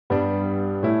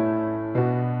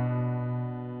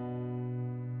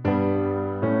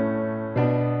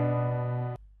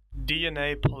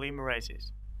DNA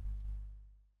polymerases.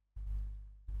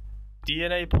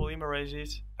 DNA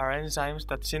polymerases are enzymes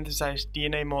that synthesize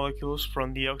DNA molecules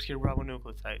from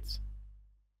deoxyribonucleotides.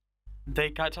 They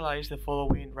catalyze the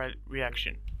following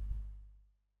reaction.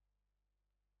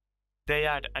 They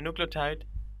add a nucleotide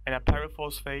and a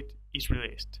pyrophosphate is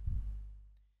released.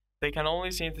 They can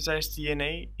only synthesize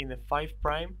DNA in the 5'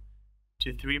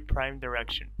 to 3'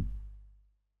 direction.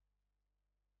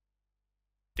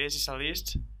 This is a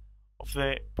list of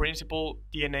the principal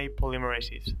DNA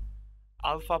polymerases.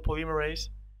 Alpha polymerase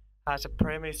has a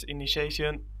primase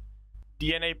initiation.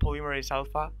 DNA polymerase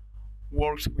alpha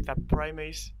works with a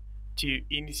primase to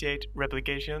initiate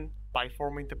replication by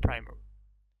forming the primer.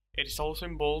 It is also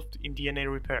involved in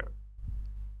DNA repair.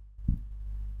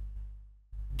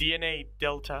 DNA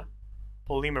delta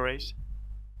polymerase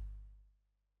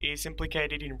is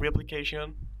implicated in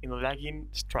replication in the lagging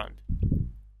strand.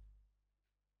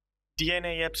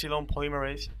 DNA epsilon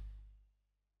polymerase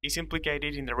is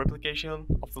implicated in the replication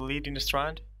of the leading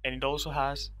strand, and it also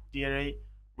has DNA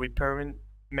repair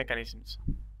mechanisms.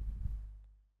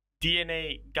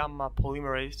 DNA gamma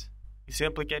polymerase is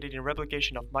implicated in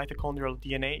replication of mitochondrial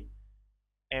DNA,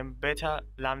 and beta,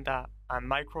 lambda, and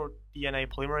microDNA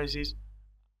polymerases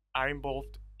are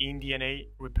involved in DNA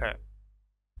repair.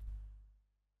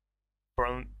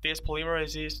 From these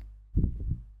polymerases,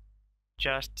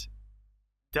 just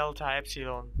delta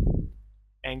epsilon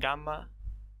and gamma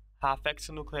have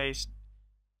exonuclease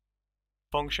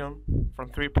function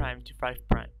from 3' to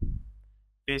 5'.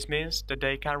 This means that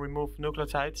they can remove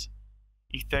nucleotides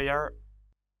if they are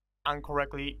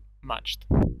incorrectly matched.